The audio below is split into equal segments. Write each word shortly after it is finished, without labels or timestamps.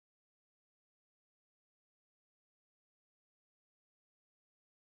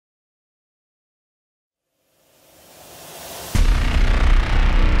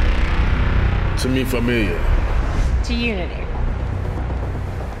To mi familia. To unity.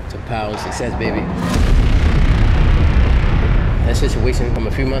 To power and success, baby. That situation from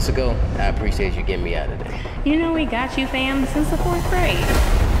a few months ago, I appreciate you getting me out of there. You know we got you, fam, since the 4th grade.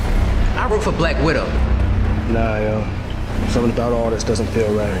 I wrote for Black Widow. Nah, yo. Something about all this doesn't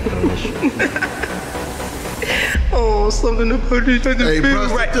feel right. Oh, something about this doesn't feel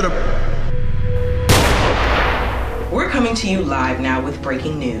right. We're coming to you live now with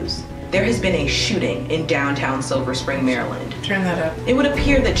breaking news. There has been a shooting in downtown Silver Spring, Maryland. Turn that up. It would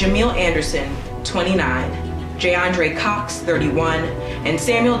appear that Jamil Anderson, 29, Jayandre Cox, 31, and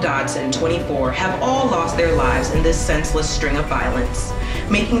Samuel Dodson, 24, have all lost their lives in this senseless string of violence,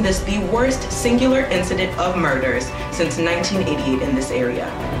 making this the worst singular incident of murders since 1988 in this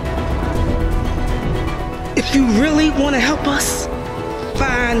area. If you really want to help us,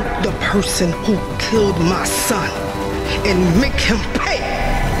 find the person who killed my son and make him pay.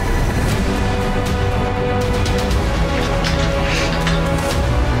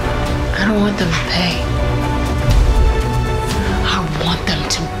 I don't want them to pay. I want them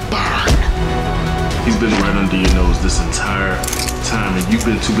to burn. He's been right under your nose this entire time, and you've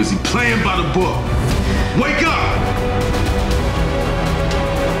been too busy playing by the book. Wake up!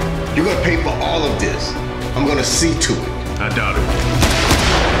 You're gonna pay for all of this. I'm gonna see to it. I doubt it.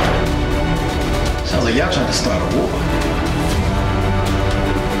 Sounds like y'all trying to start a war.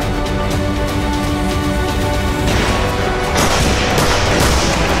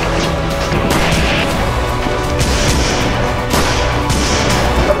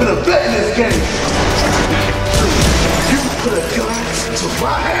 I've been a vet in this game. You put a gun to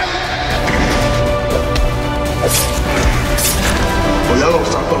my head. Well, y'all don't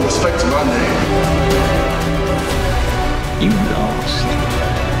start putting respect to my name. You lost.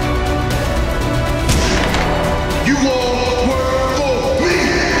 You all work for me.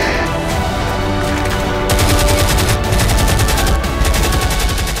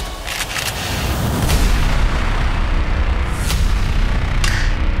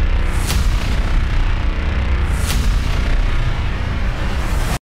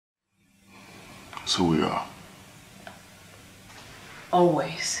 That's who we are.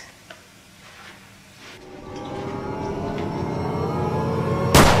 Always.